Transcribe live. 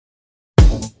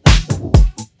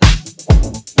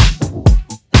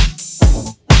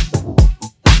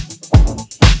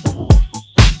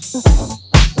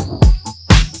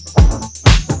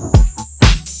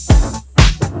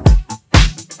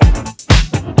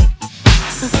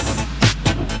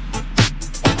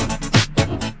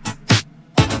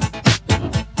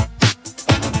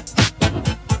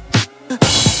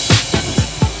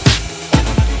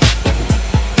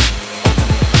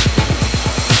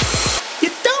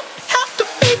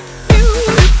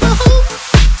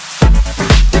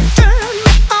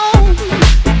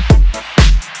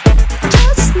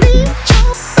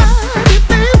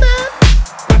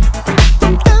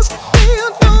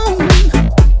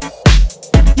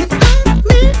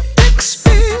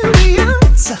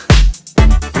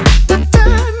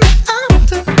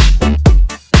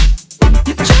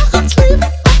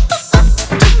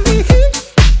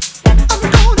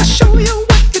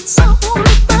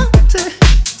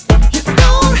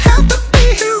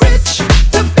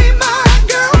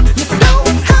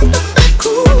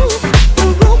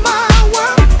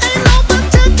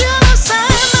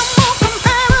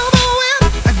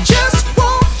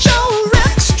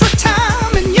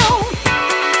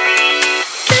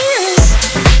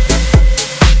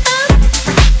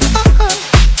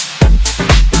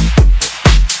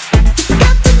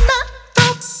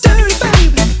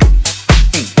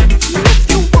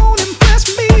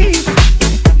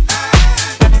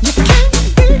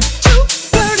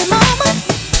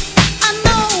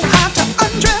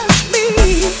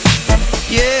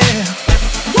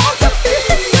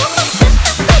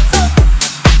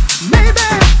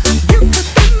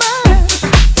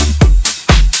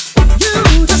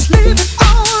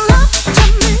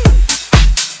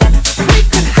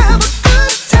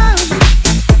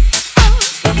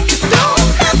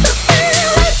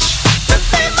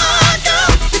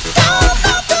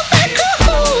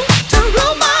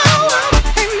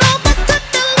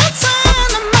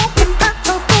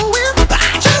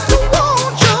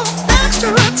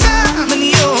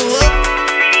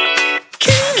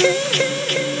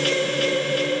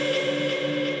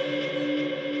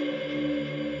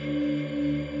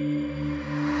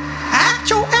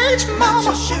age,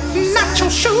 mama, not your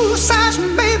shoe size.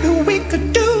 Maybe we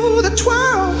could do the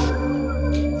twirl.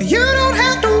 You don't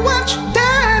have to watch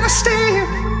Dynasty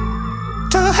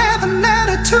to have an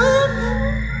attitude.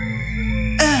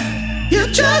 You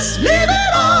just leave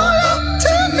it all up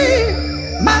to me.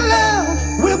 My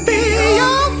love will be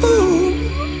your food.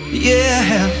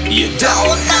 Yeah, you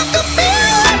don't have to be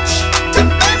rich to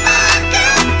be my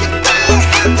girl. You don't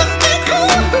have to be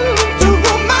cool to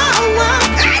rule my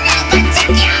world. I never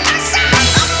take you on my side.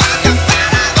 I'm walking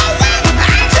out of the way.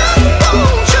 I just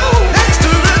want you next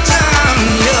to the time.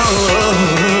 Your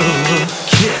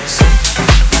kiss.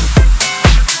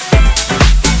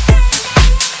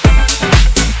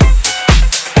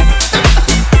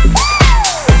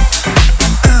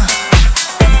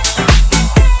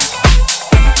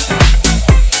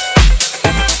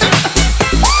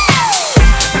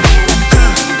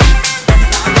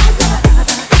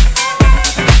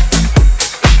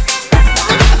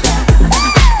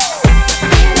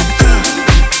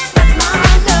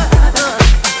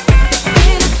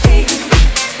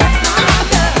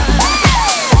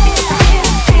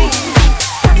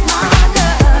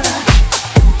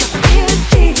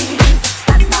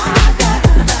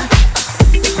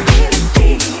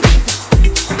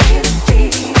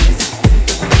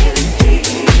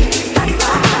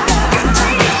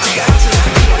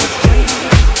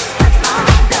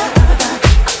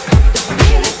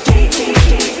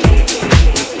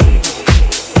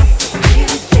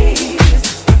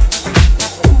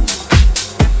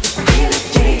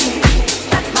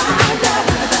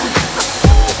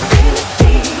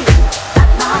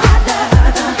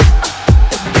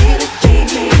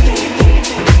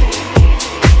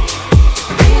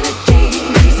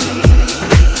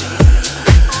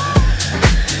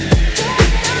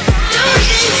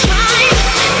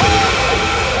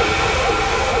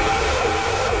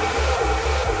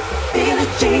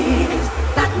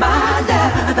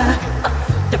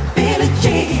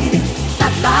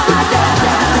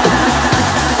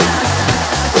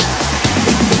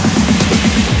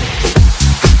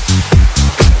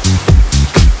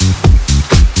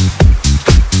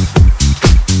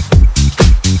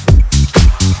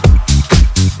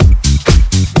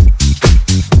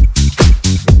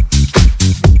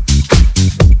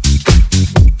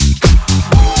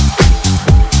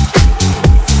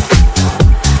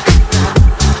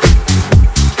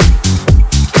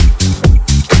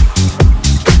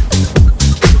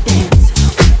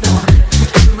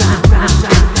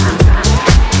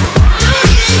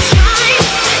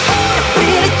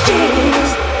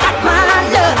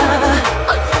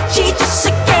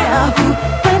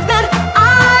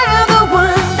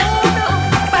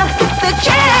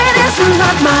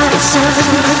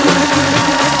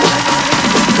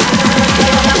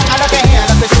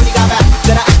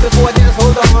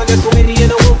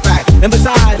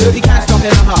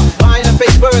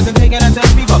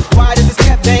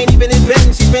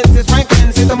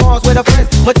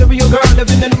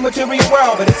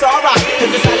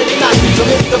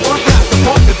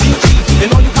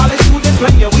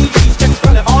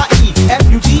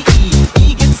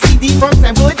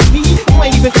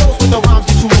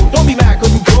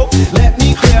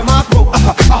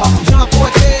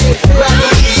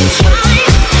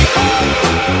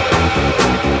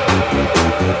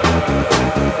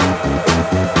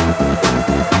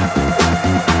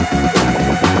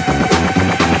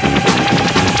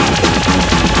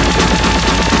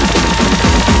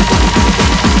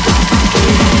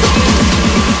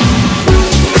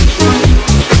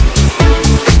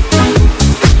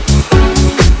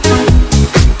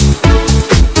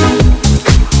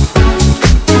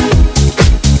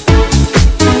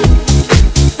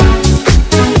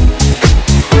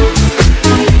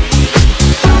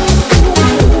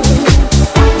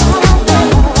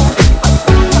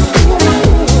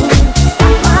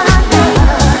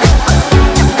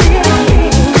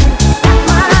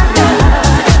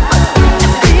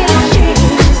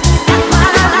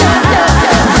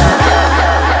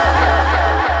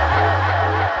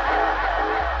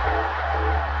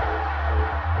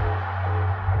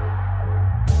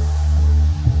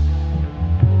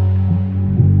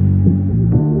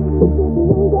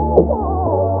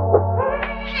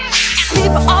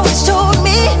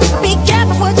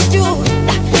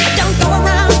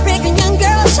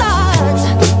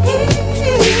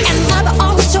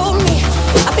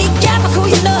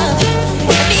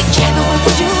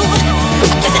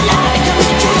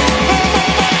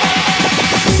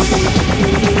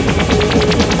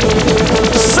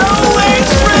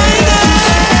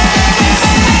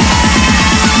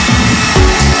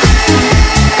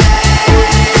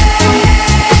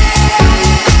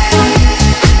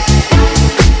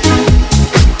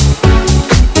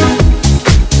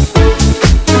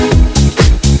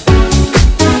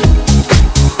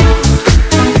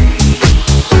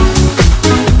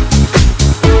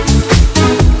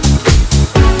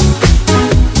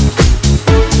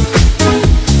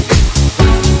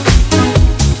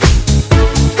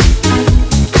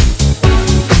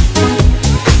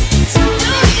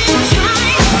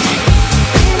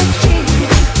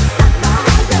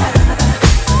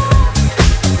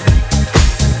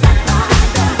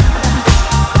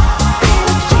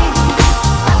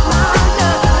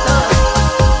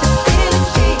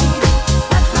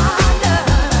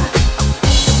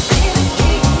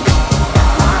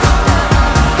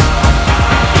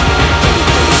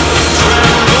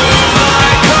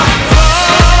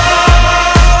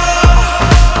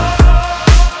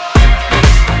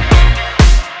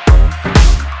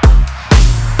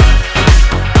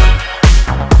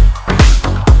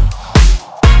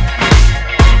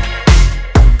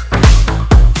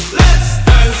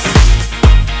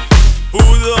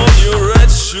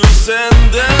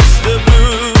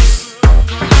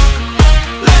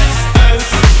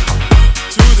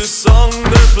 song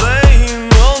they're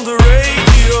playing on the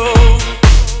radio.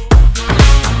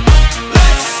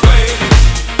 Let's sway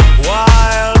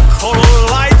while color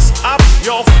lights up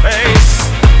your face.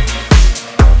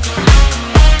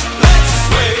 Let's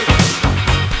sway,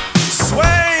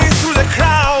 sway through the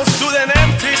crowds to an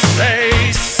empty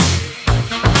space.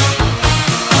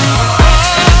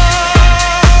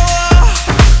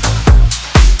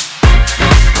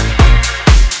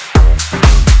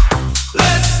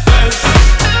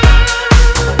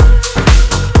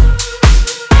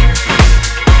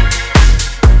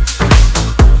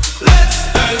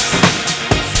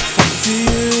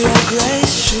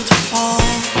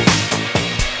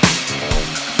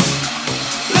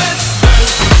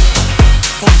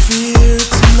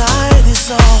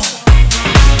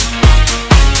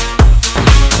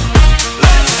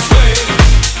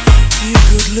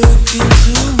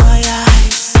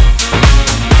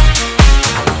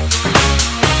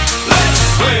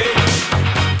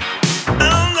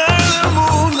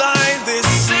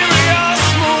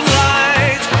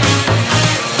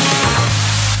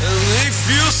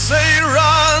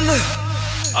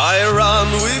 I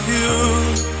run with you,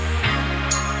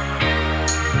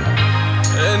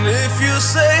 and if you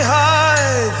say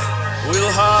hide,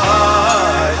 we'll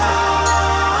hide,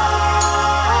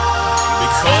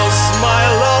 because my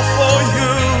love for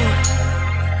you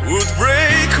would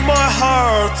break my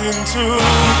heart in two.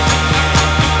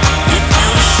 If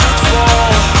you should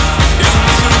fall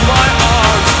into my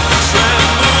arms,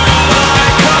 trembling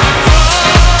like a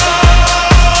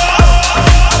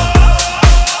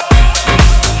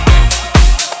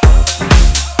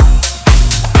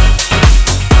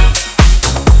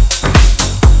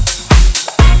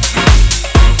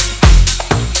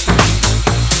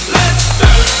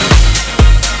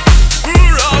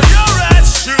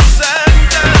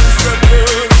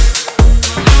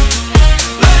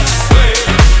Let's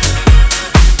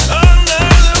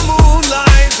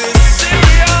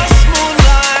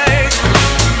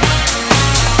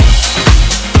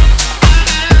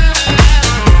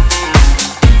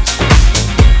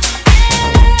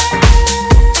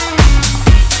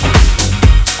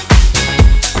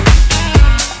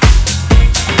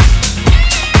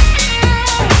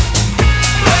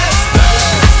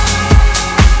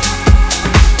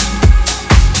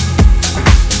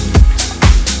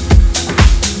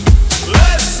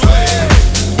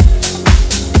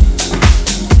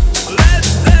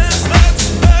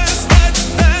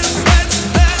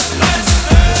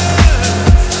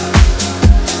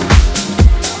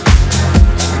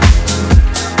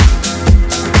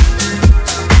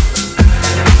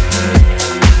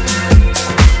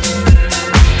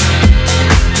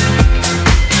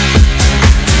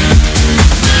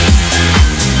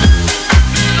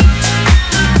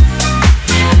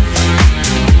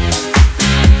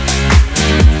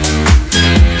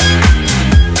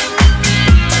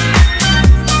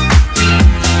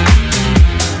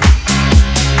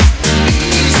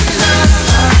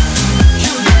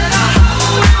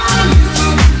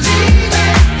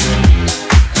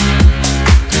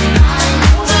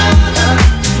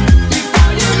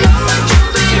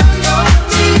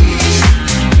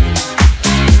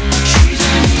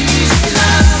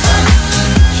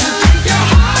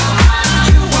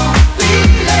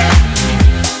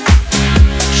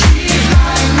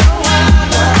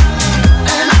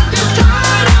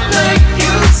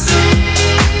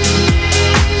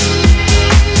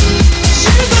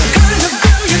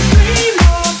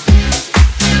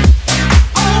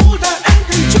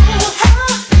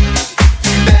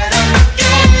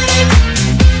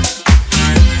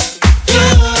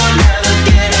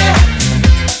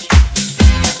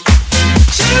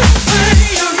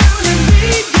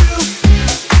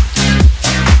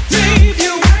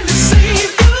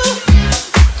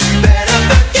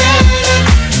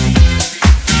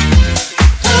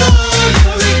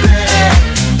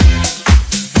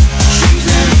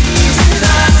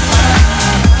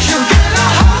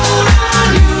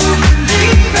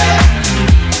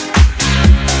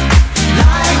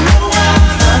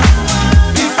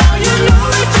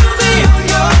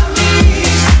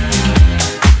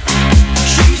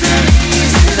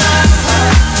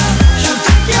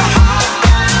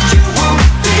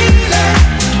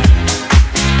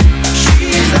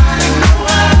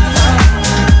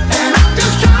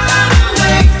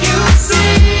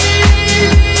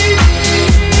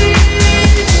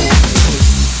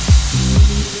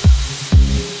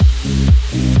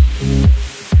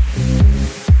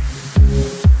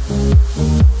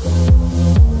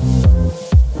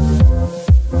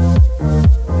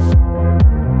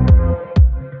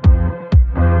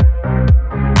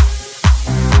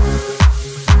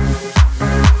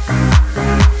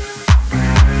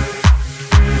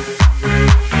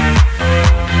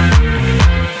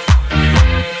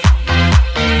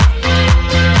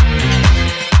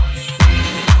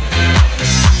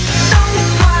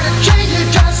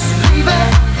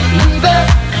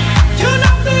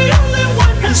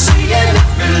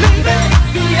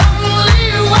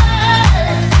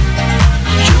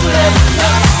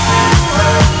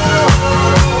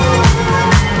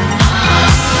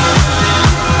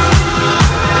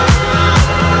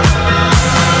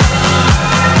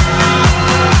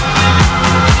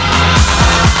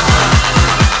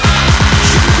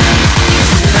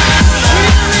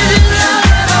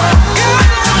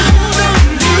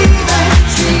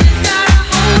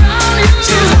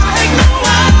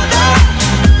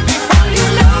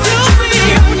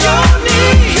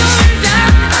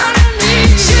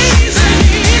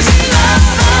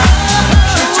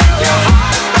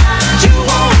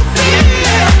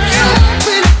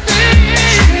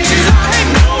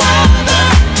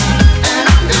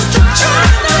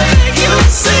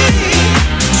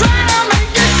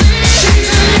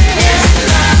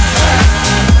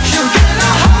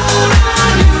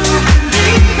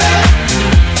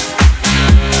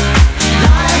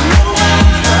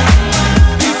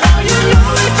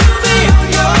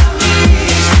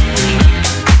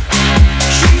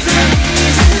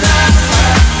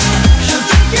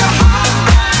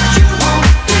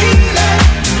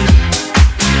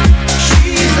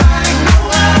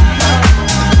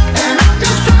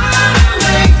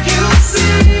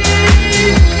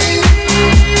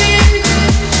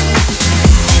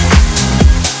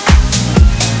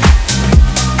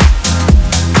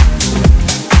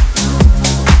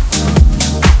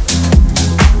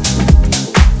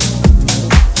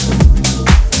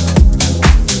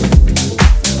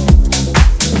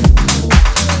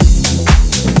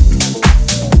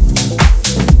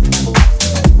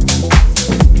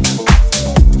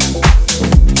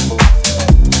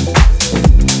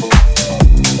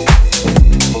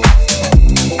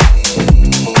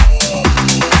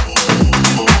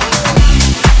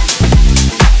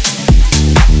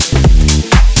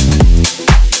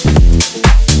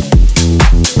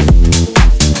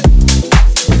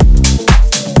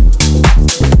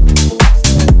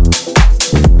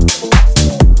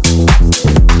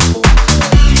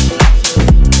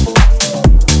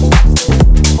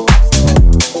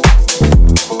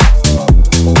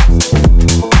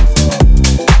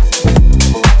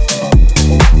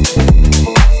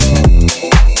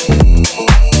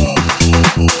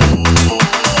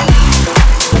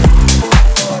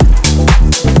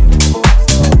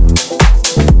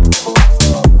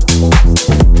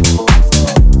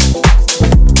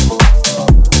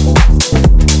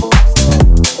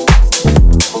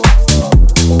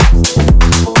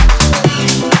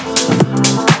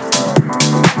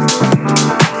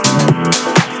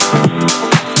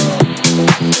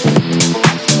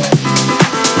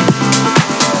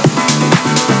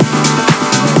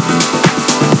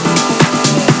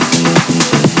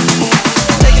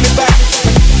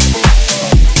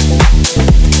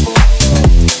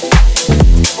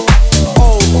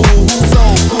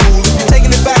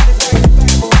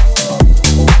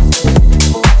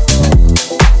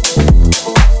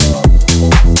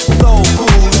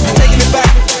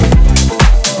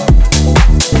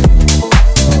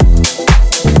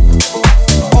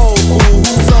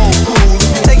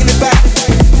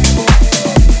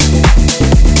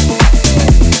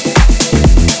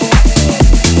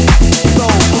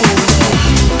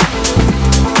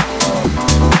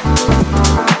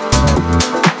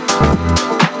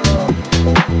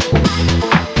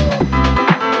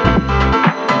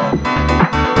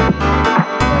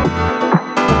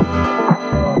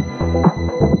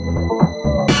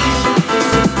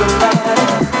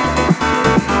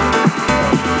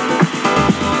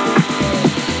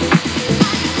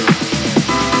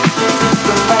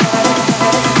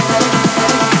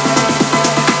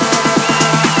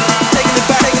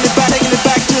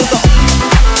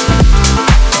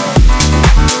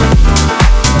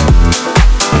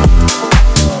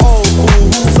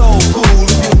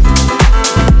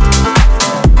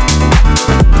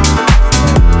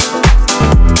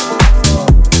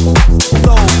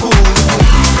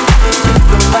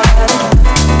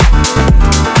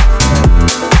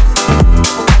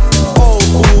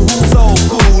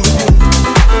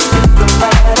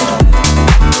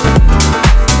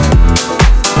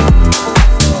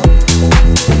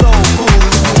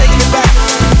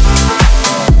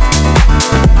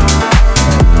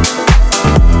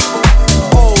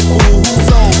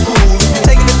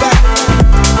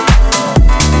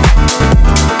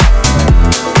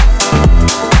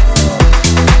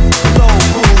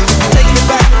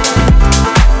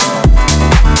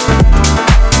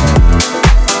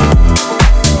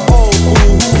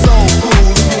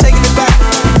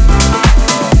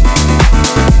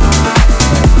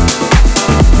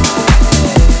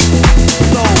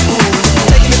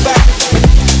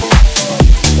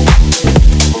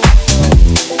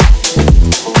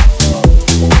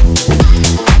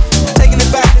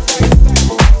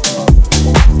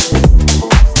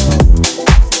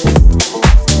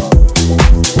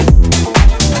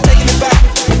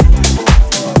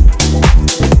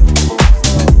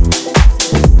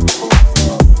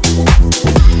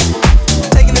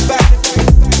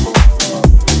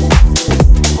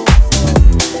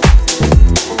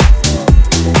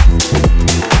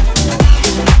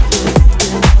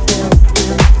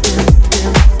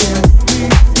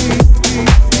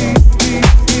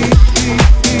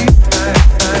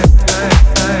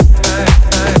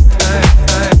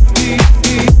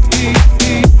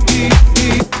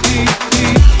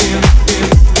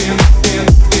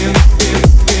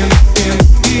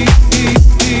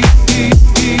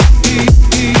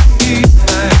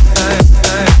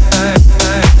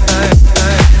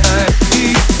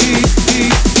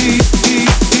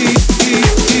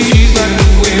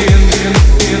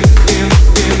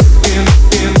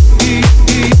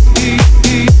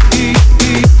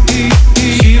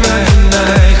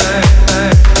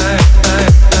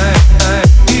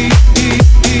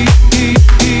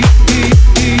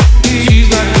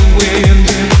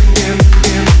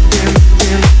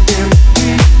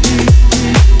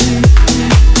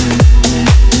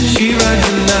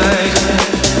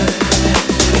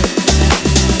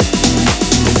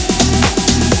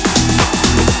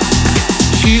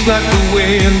She's like the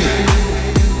wind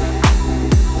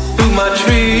through my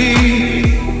tree.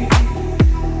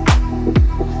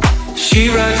 She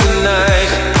rides the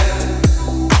night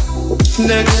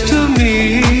next to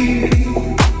me.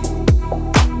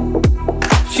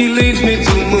 She leads me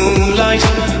through moonlight,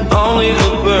 only to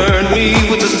burn me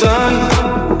with the sun.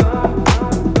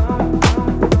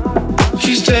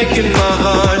 She's taking my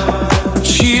heart,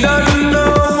 she doesn't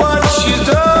know what she's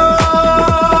done.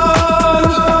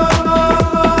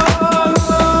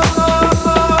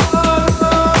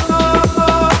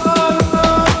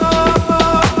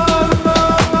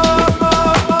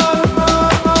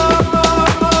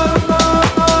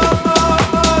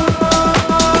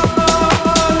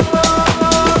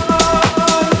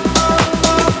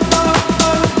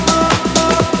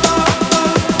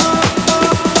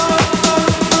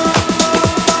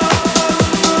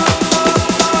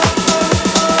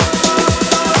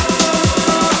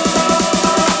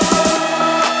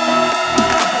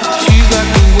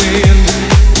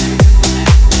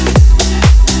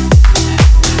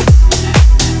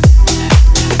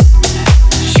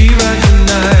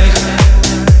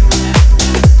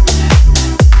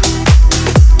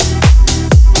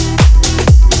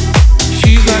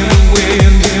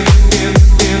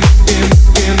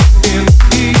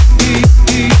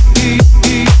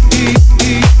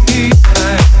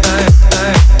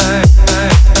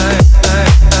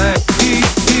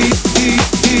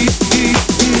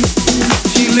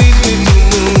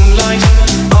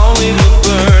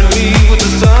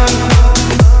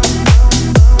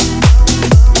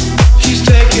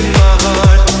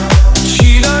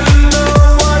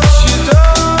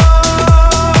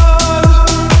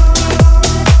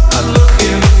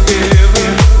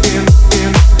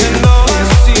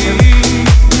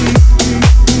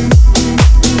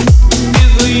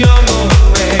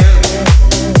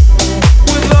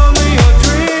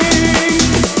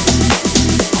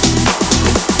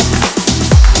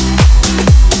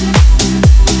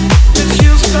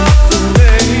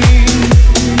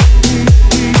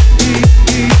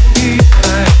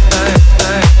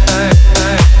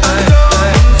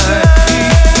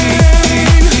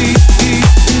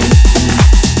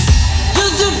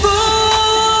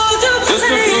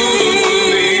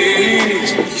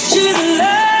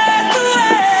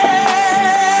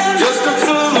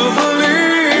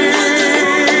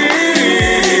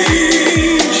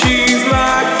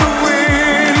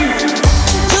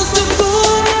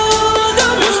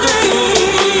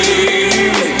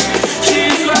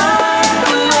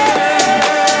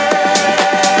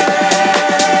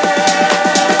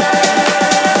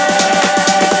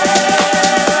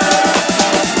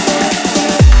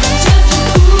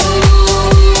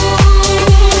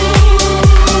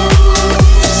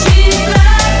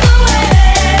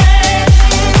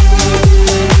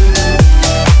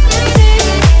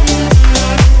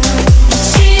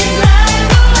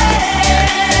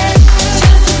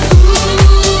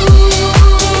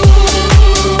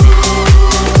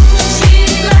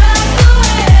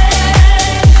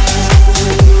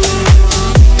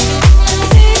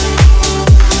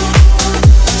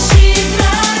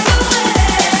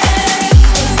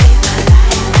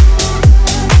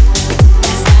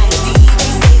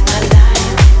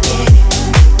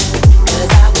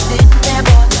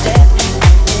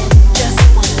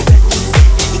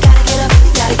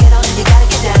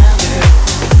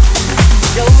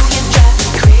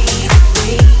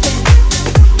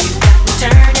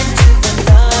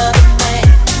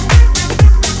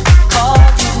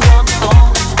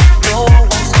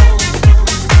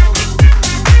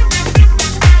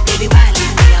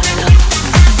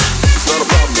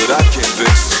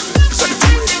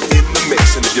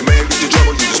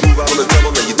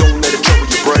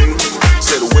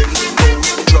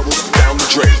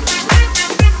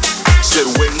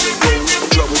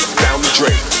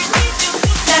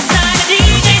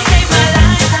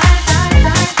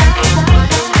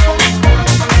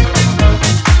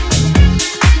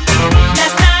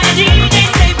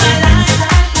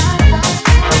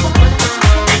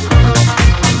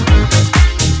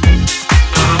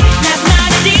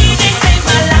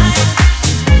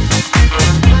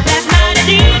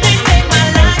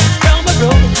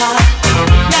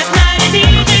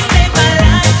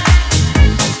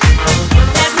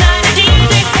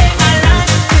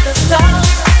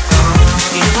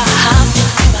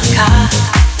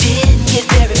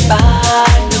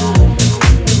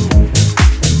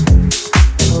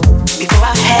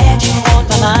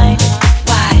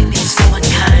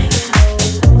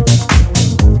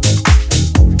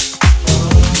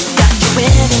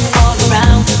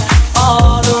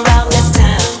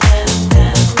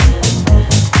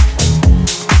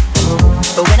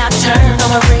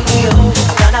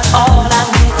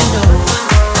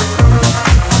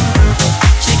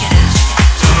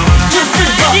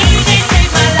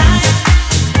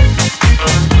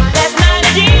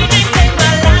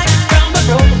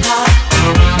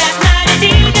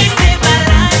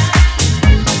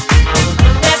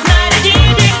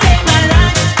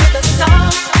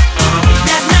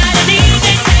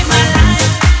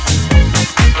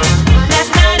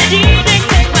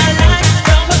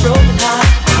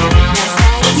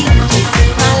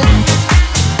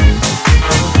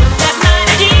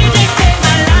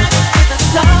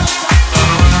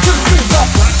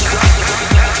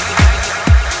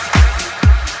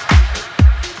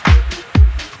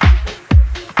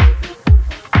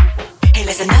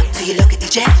 Do you look at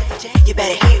DJ? You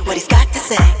better hear what he's got to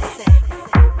say.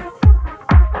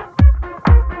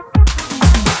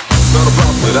 Not a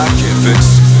problem that I can't fix,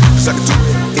 'cause I can do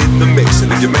it in the mix.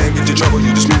 And if your man gives you trouble,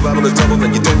 you just move out on the double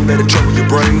and you don't let it trouble your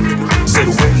brain. Say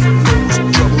the way goes,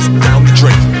 troubles down the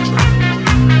drain.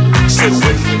 Say the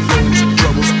way goes,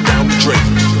 troubles down the drain.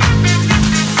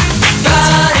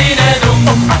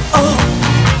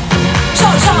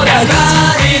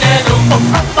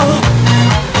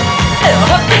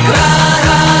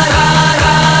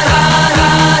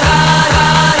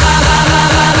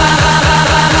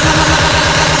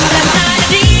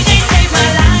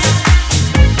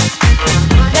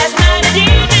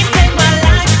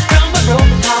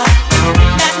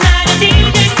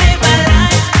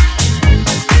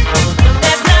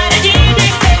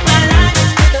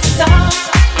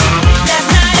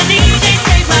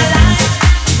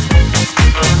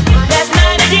 Last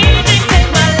night a DJ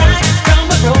saved my life.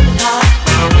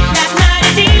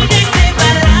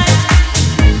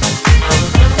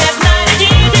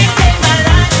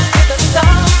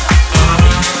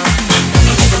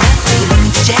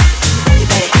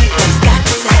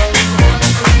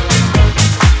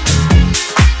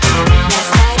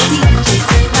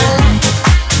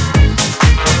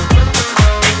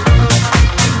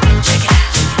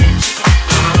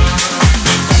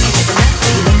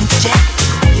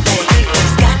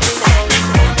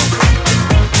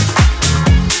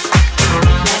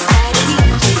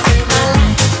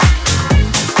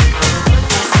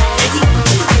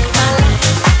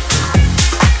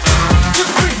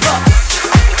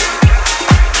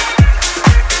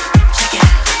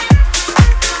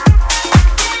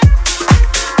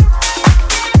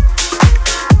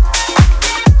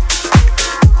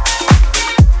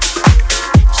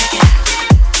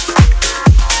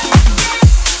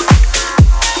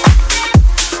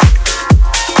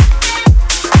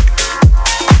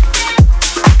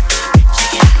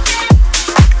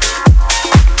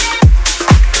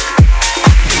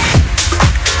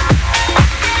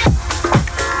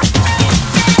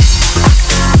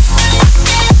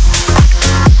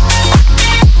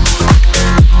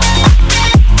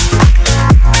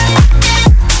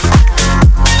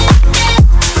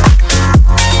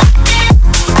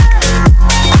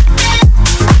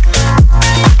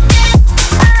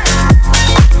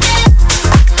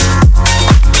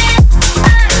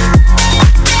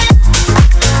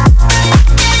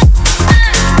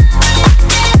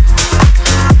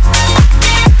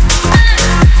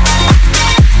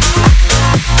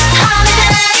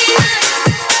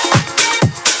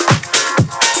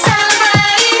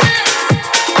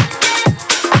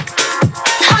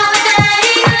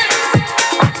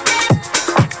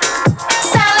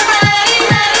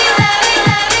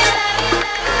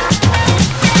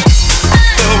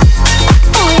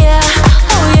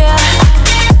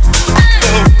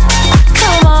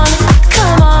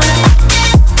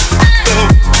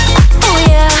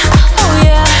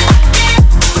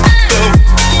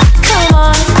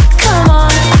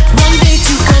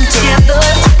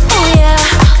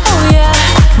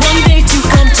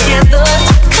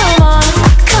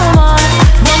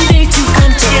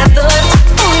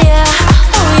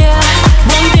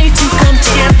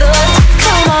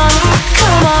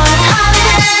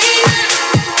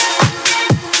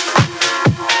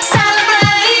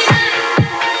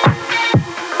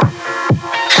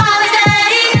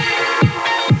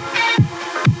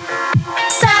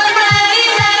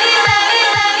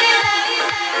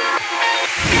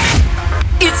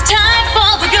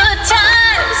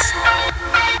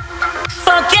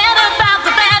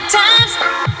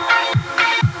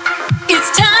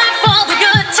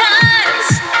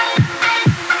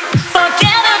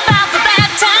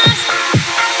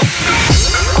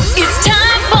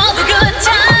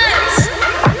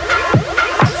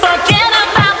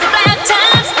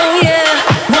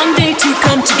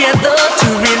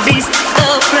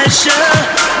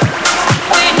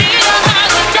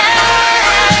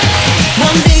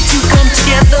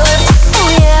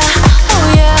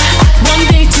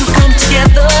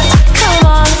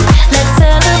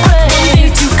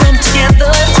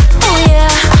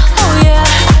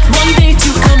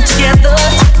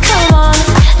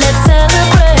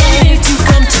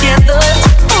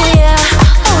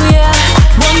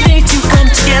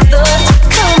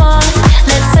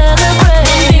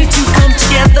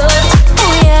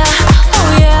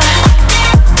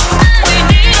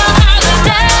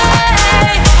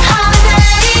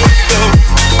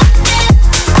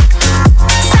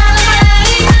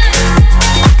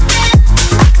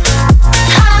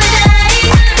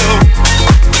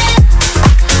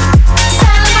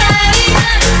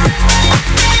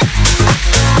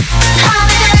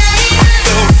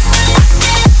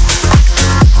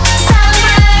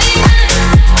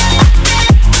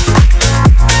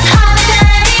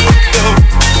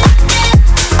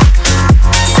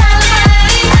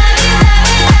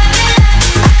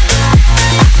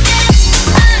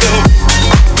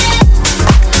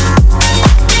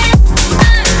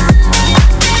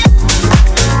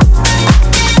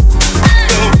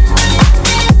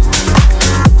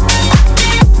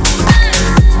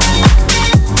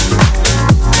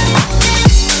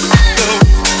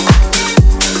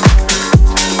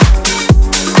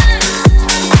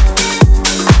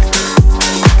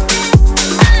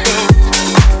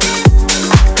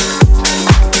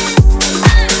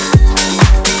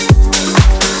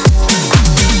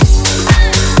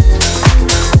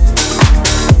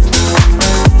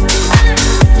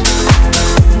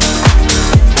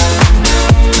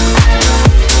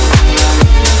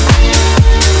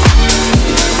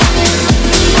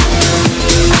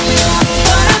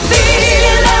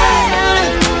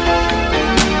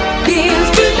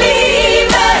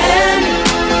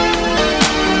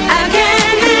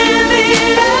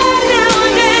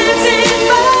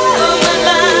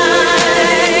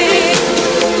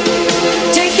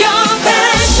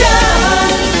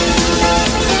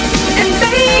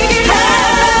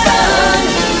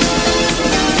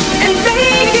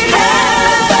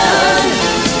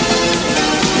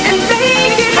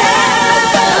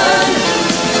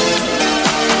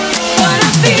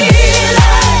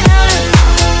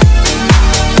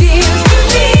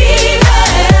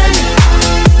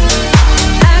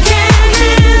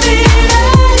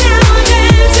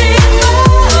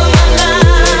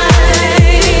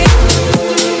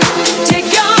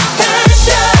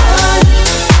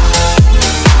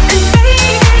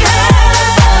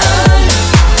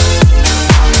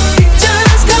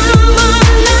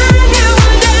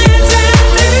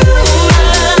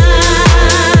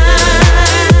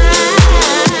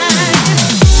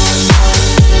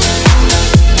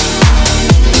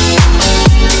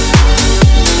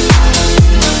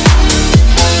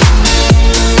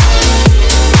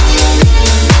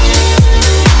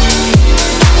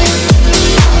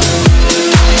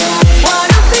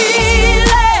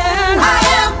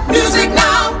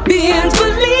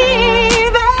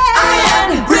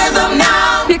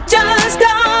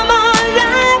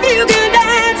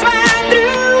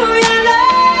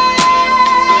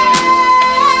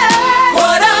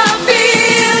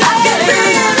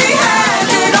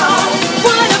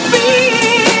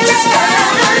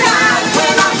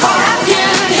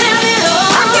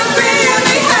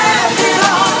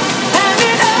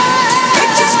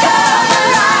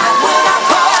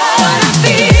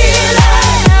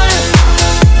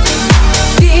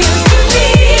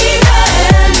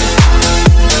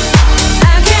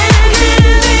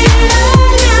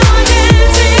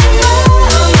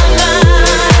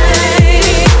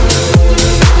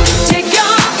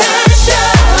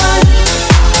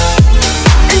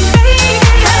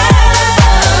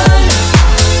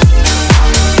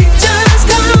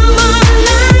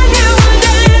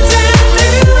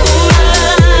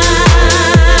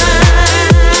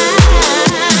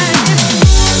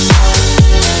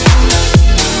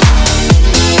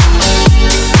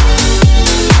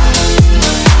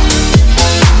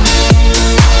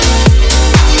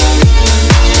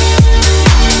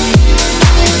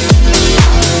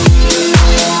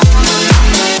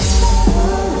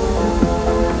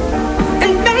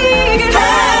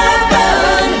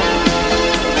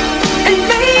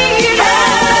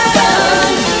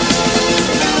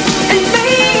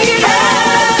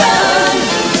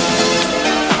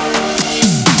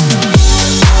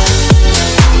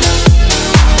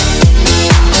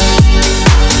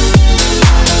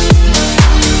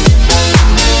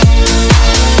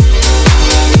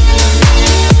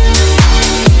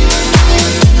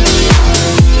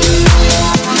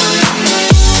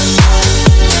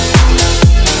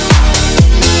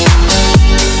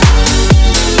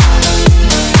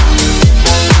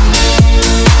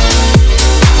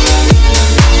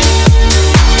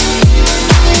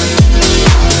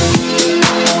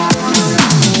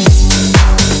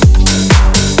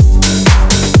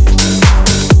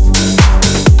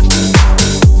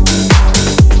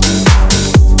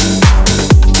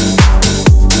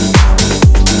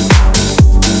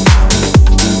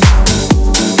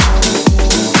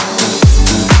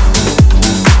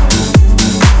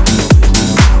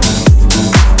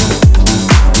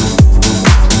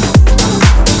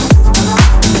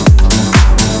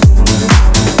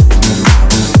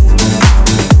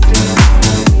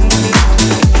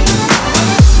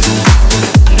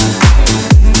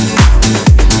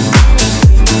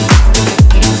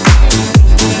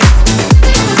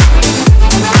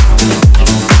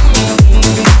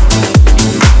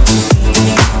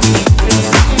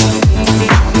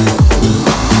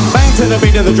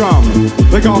 of the drum.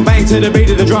 We're gonna bang to the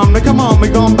beat of the drum. Now come on,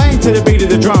 we're gonna bang to the beat of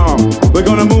the drum. We're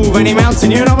gonna move any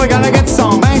mountain, you know we're gonna get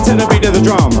some. Bang to the beat of the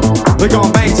drum. We're gonna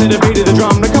bang to the beat of the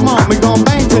drum. Now come on, we're gonna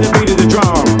bang to the beat of the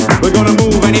drum. We're gonna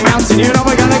move any mountain, you know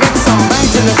we're gonna get some. Bang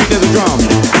to the beat of the drum.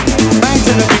 Bang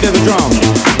to the beat of the drum.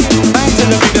 Bang to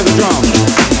the beat of the drum.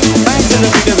 Bang to the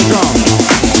beat of the drum.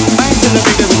 Bang to the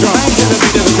beat of the drum. Bang to the beat of the drum. Bang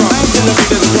to the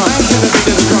beat of the drum. Bang to the beat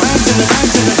of the drum. Bang to the bang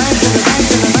to the bang to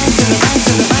the bang to the bang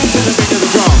to the bang to the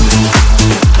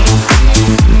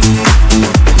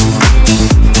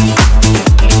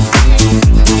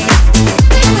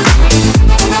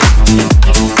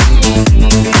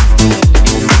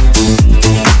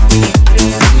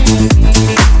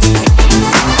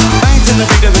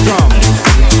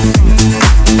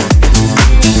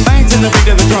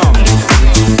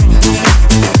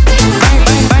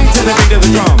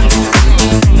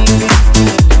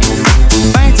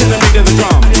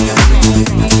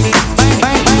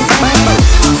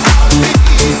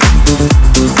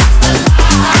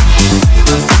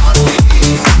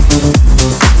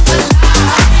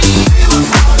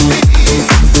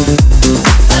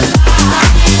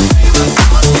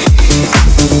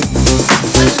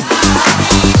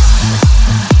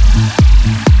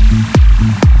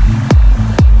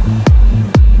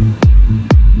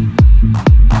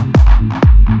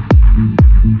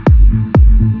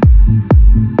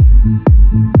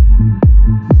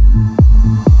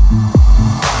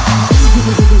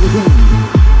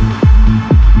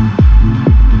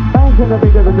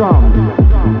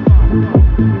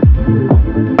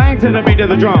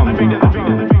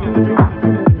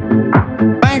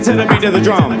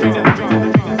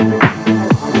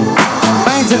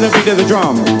bang to the beat of the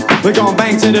drum. We're gonna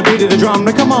bang to the beat of the drum.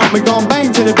 Now come on, we're gonna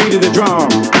bang to the beat of the drum.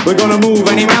 We're gonna move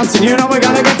any mountain, you know we're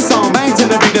gonna get some. Bang to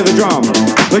the beat of the drum.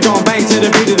 We're gonna bang to the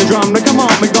beat of the drum. Now come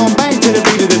on, we're gonna bang to the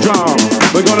beat of the drum.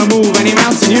 We're gonna move any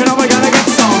mountain, you know we're gonna get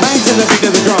some. Bang to the beat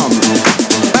of the drum.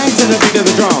 Bang to the beat of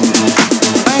the drum.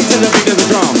 Bang to the beat of the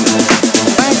drum.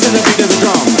 Bang to the beat of the drum. Bang to the beat of the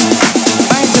drum.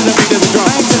 Bang to the beat of the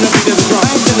drum.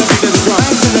 Bang to the beat of the drum.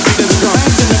 Bang to the beat of the drum.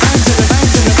 Bang to the bang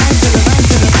to the bang to the bang to the bang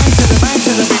to the bang to the bang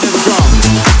to the beat of the drum.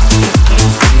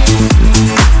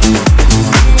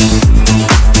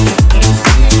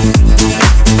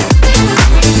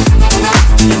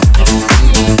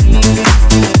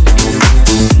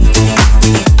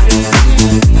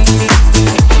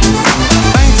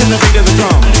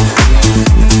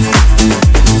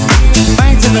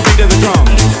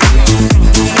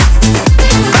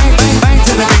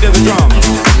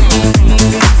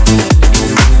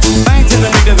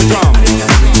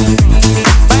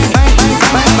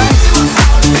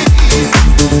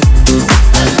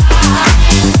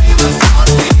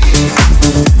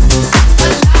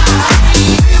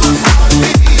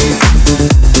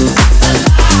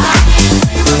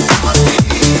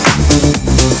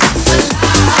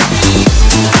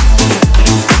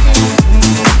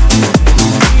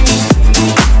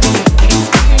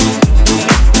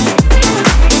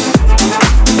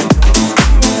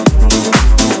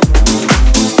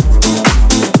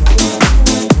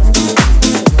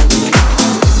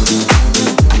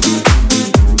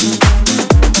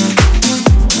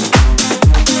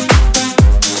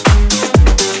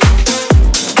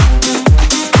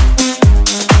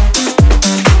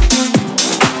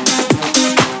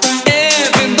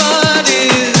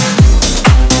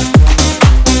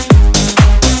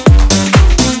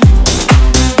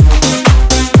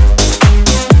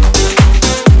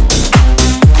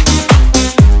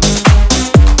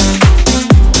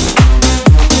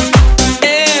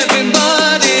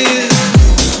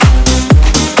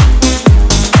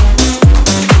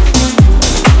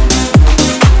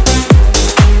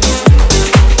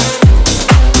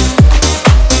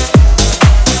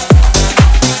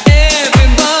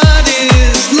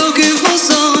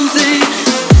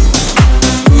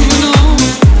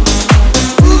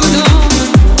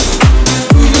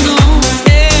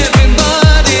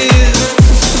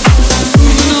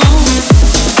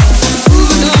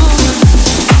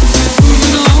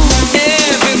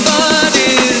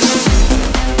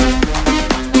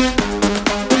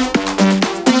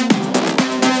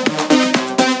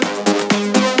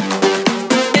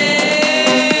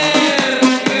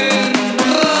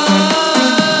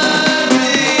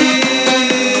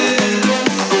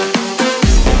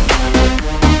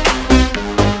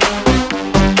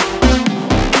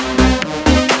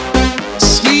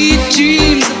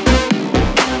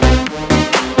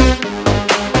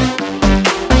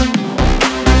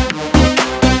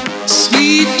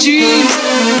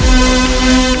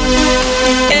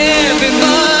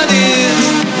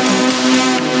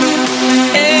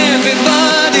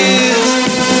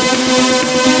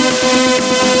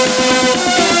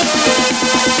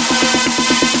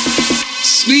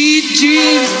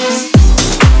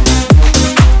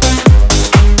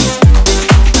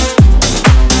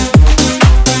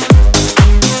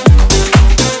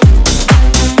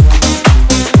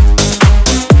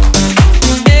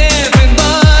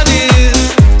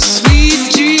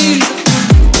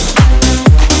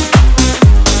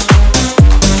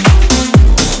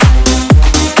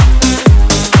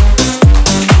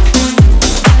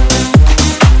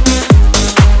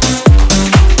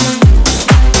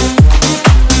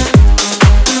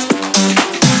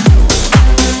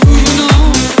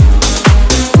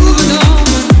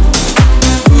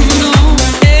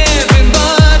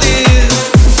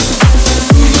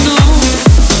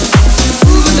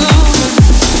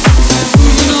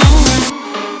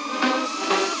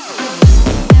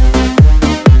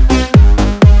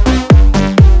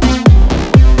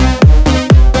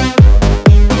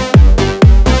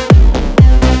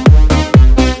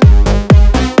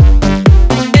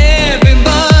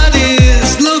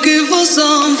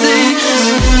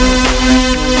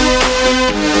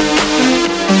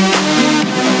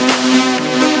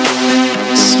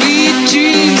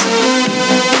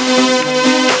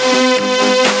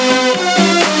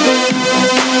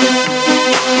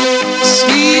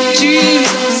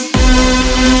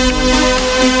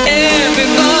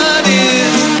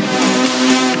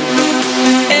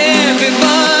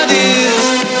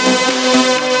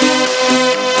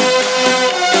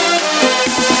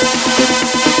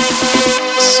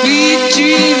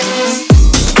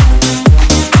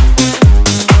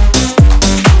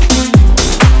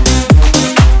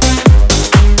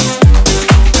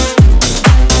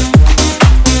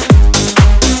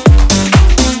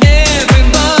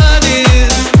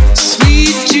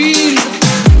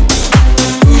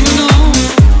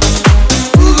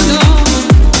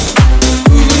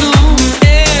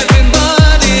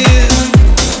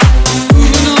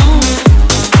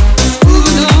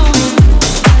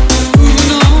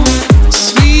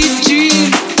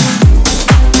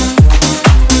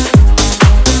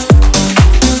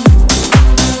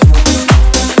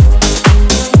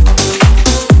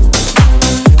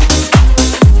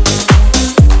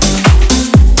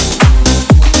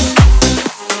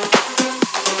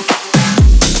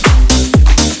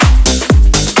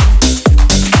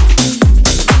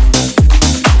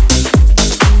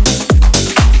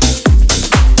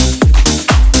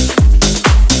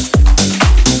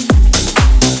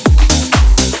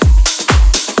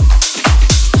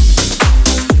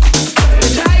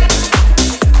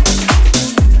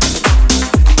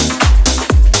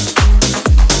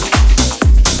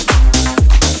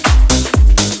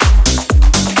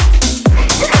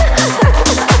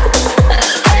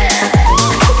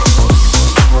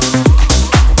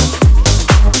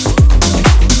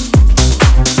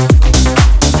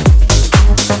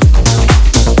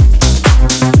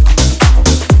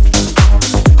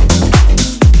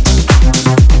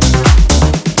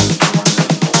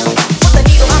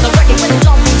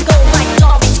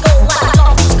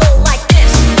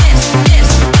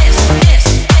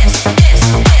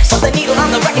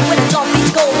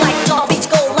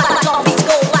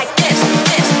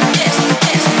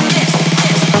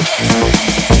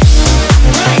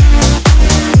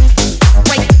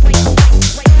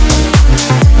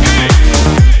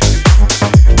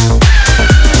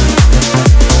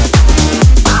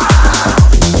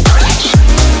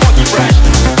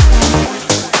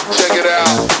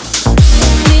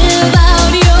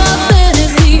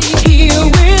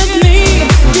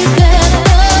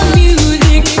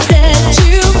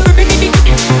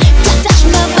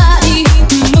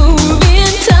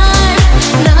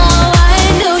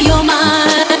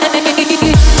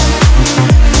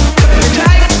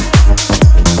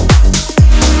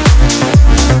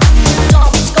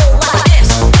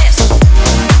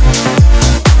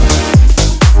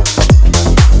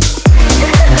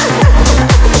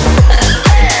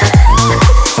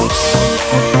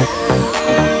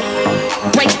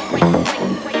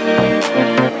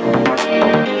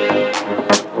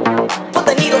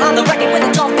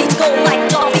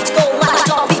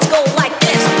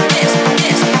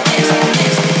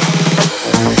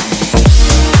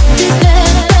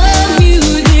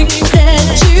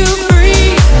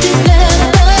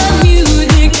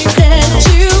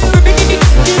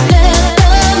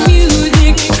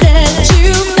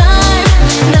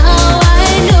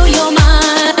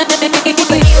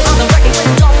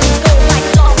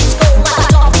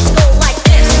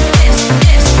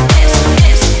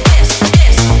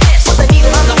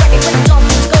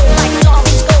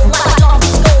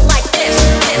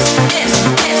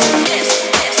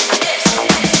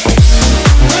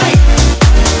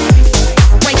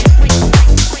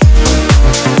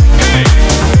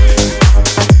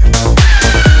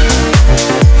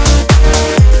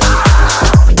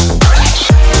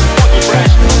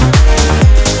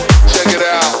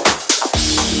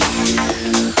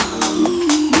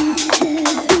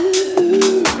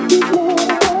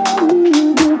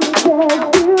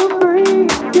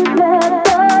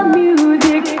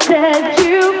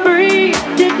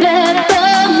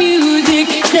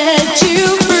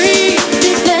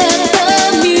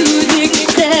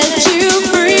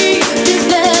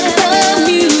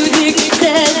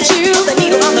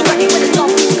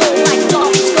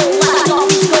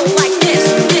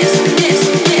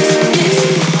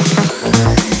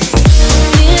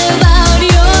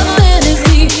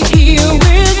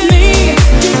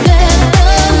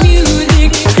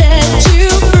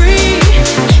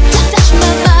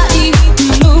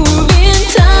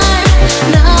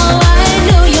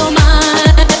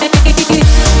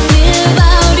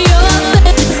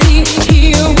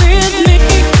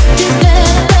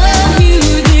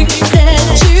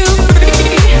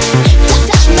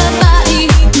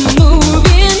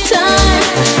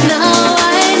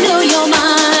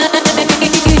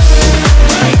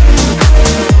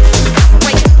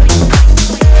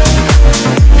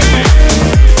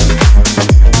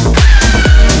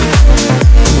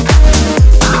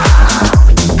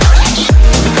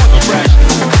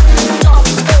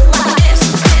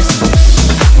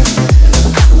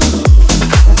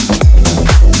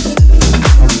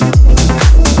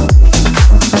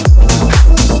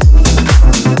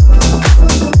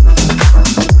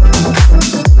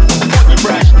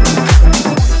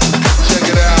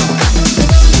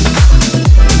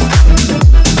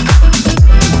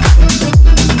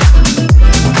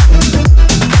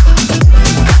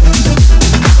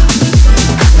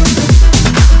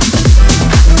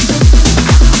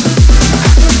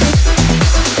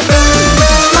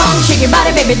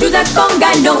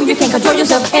 conga. No, you can't control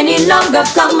yourself any longer.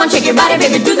 Come on, shake your body,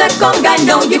 baby, do that conga.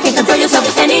 No, you can't control yourself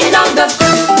any longer.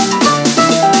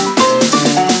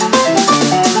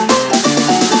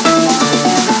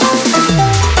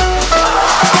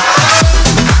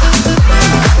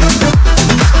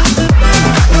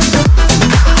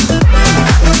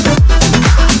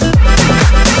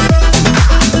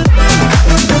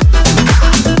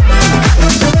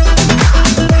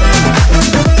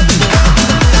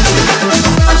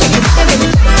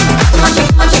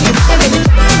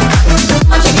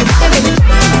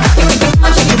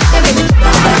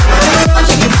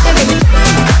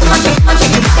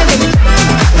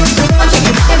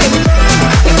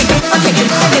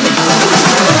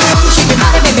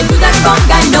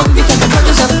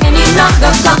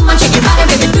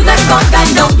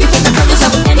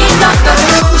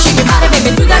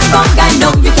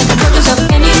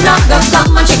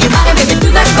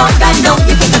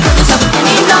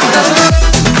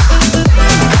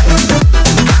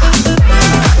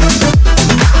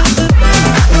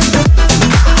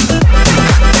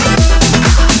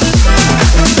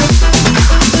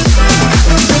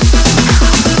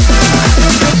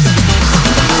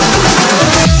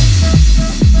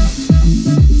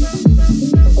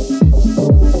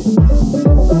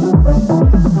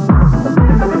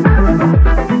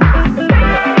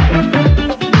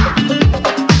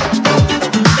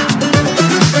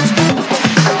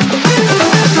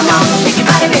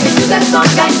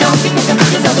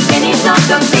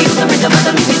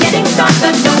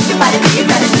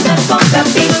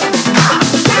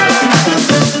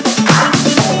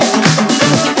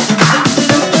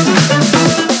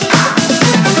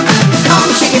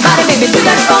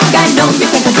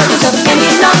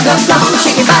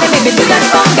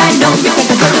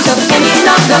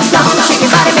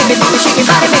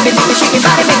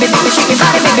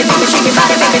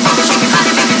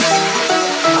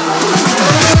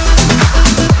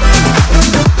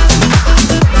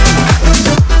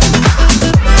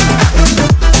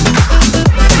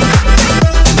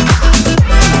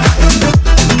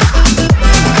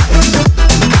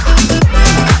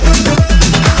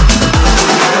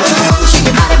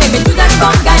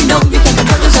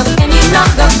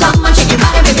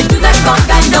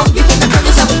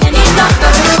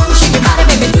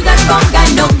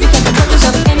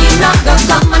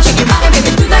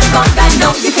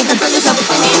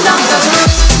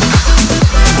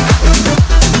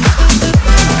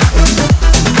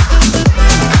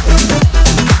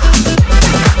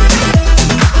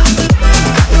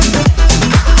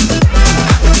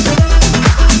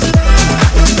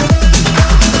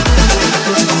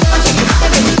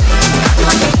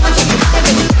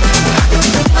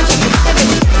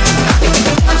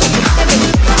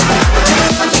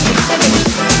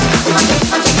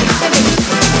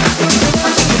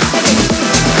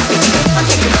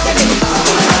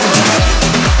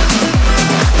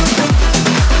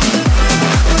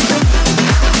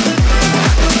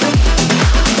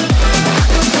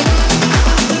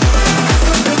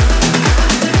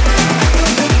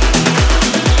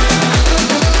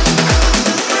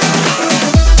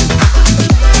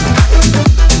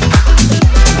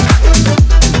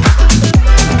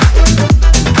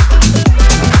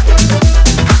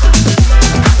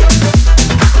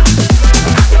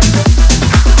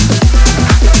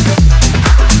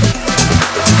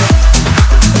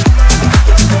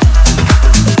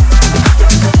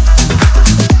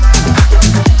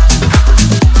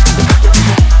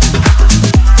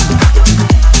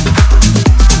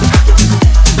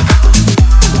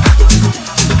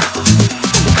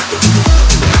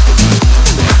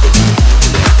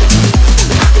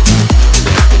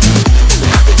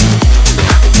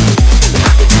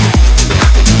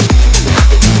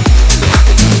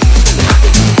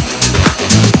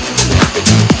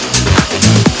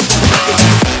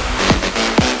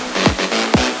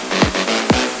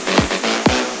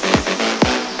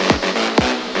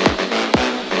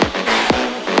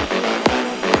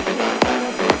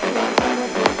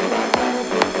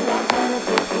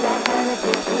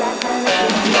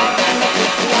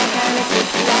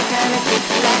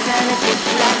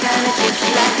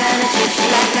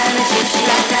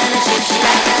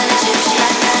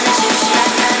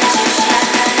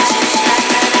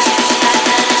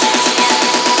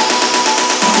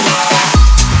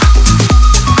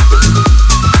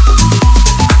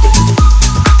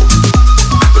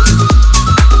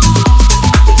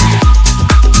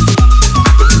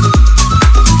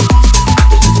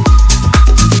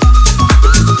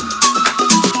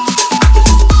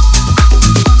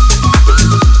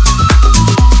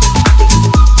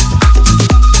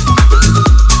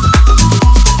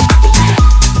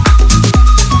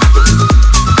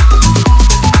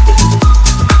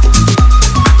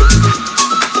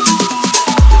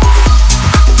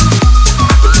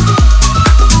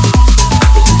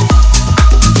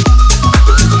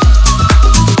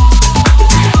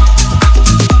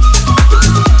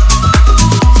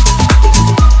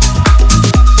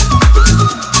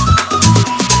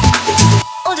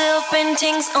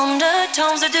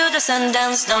 tones, they do the sun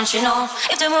dance, don't you know?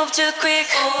 If they move too quick,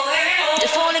 they're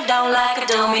falling down like a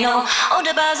domino. All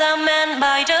the bars are men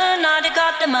by the night, they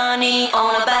got the money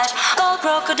on a bet. Gold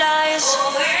crocodiles,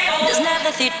 there's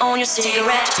never fit on your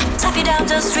cigarette. Tap it down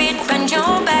the street, bend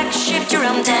your back, shift your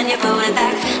arm, then you pull it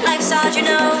back. Life's hard, you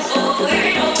know.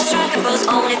 Strike a pose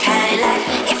on your Cadillac.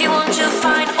 If you want to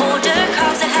find all the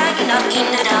cars, they're hanging up in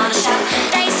the down shop.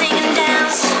 They sing and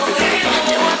dance.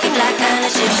 They're walking like a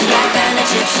gypsy, like a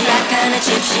gypsy, like a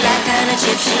gypsy, like a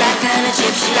gypsy, like a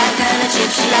gypsy, like a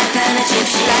gypsy, like a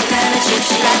gypsy, like a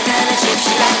gypsy, like a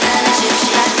gypsy, like a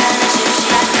gypsy, like a gypsy,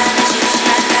 like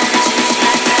a gypsy,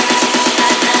 like a gypsy,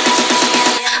 like a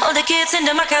gypsy. All the kids in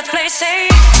the marketplace say.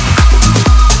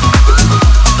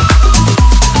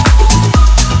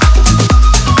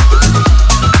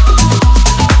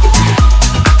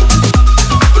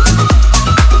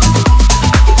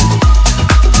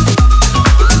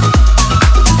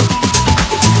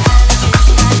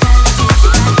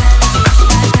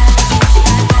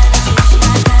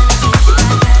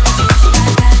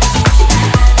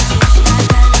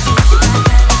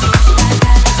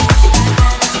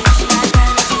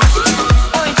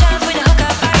 Orange eyes with a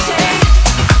hookup.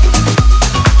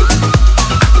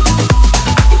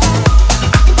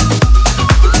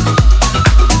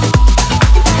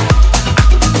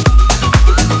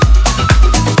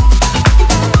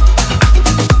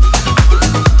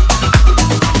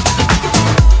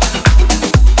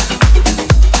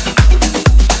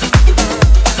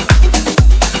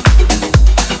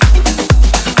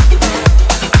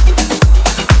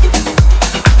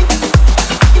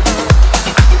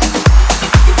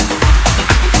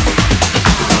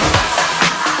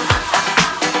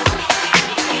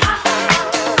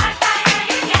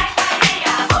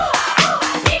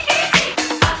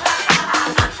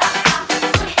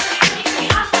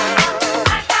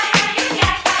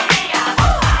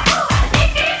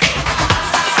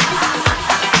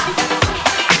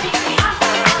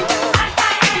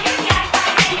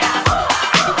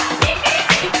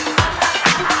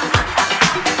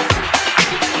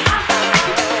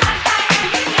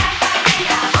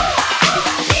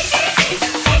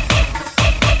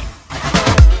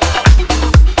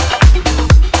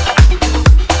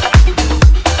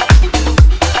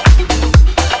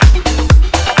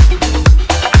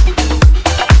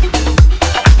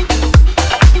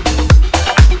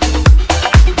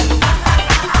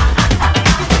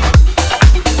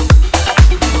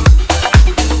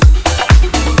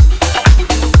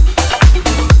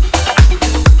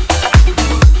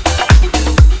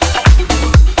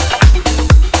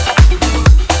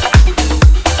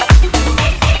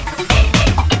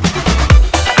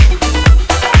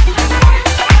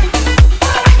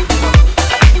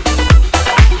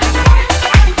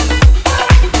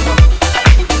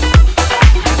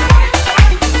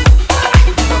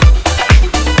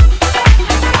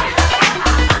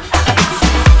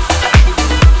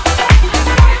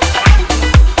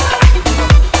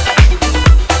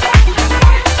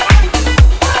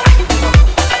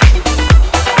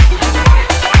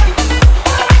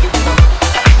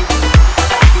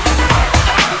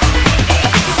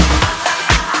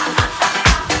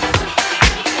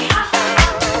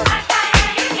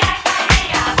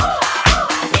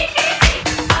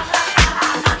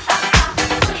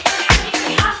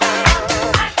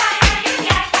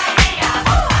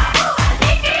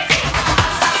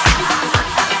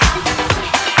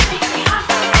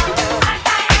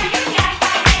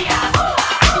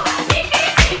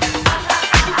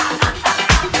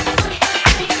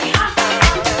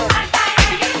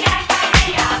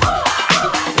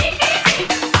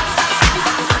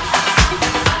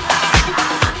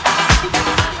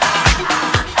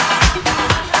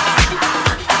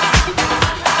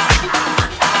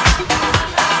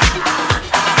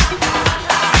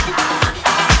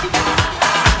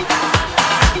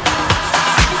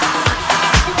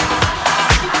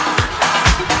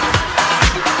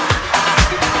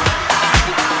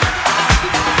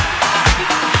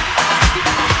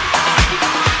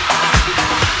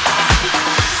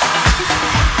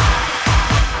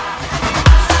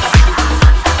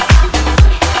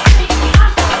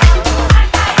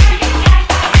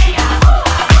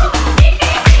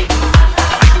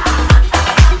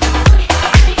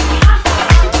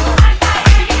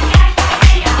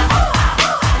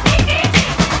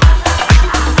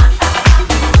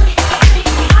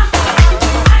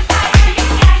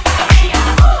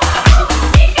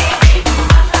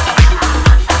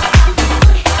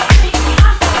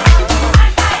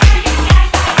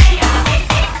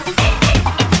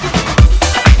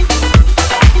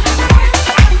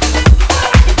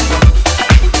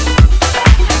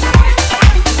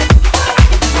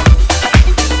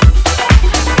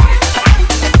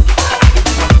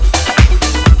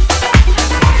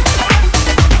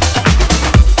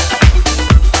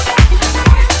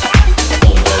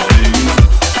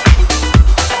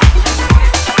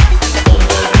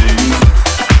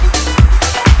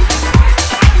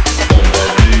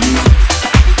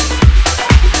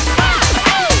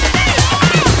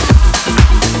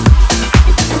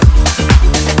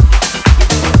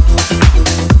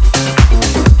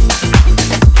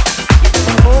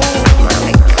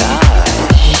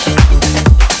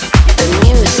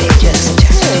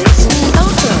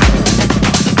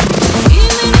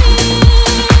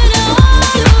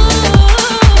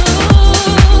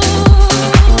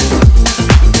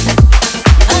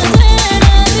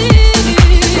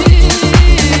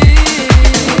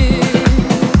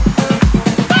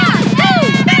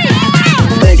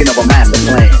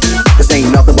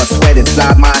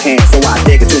 inside my hand. So I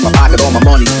dig into my pocket, all my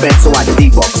money spent. So I can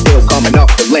debug, still coming up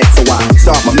for lint. So I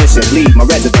start my mission, leave my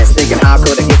residence, thinking how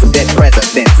could I get some dead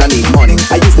presidents? I need money.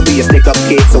 I used to be a stick-up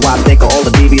kid, so I think of all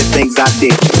the devious things I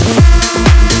did.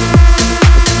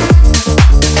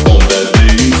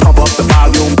 Pump up the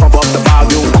volume, pump up the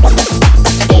volume. Pump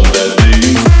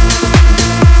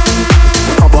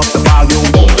up the volume.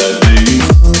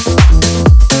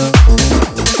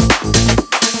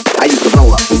 I used to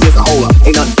roll up, this is a hole up.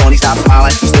 Ain't nothing funny, stop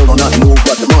smiling. You still don't nothing move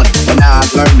but the money. But now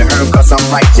I've learned to earn cause I'm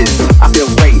righteous. I feel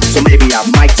great, so maybe I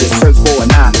might just search for a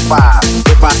 9 to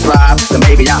 5. If I strive, then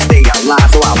maybe I'll stay alive.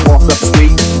 So I walk up the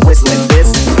street, whistling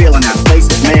this, feeling out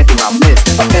places, man, do I miss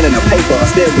a pen and a paper, a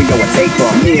stereo, a tape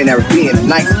for me and Eric being a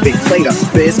nice big plate of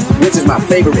fish, which is my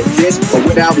favorite dish. But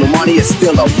without no money, it's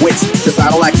still a witch. Cause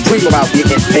I don't like to dream about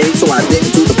getting paid, so I dig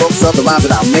into the books of the rhymes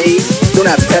that I made. Don't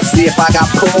have to test to see if I got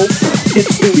cold. Hit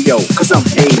the studio, cause I'm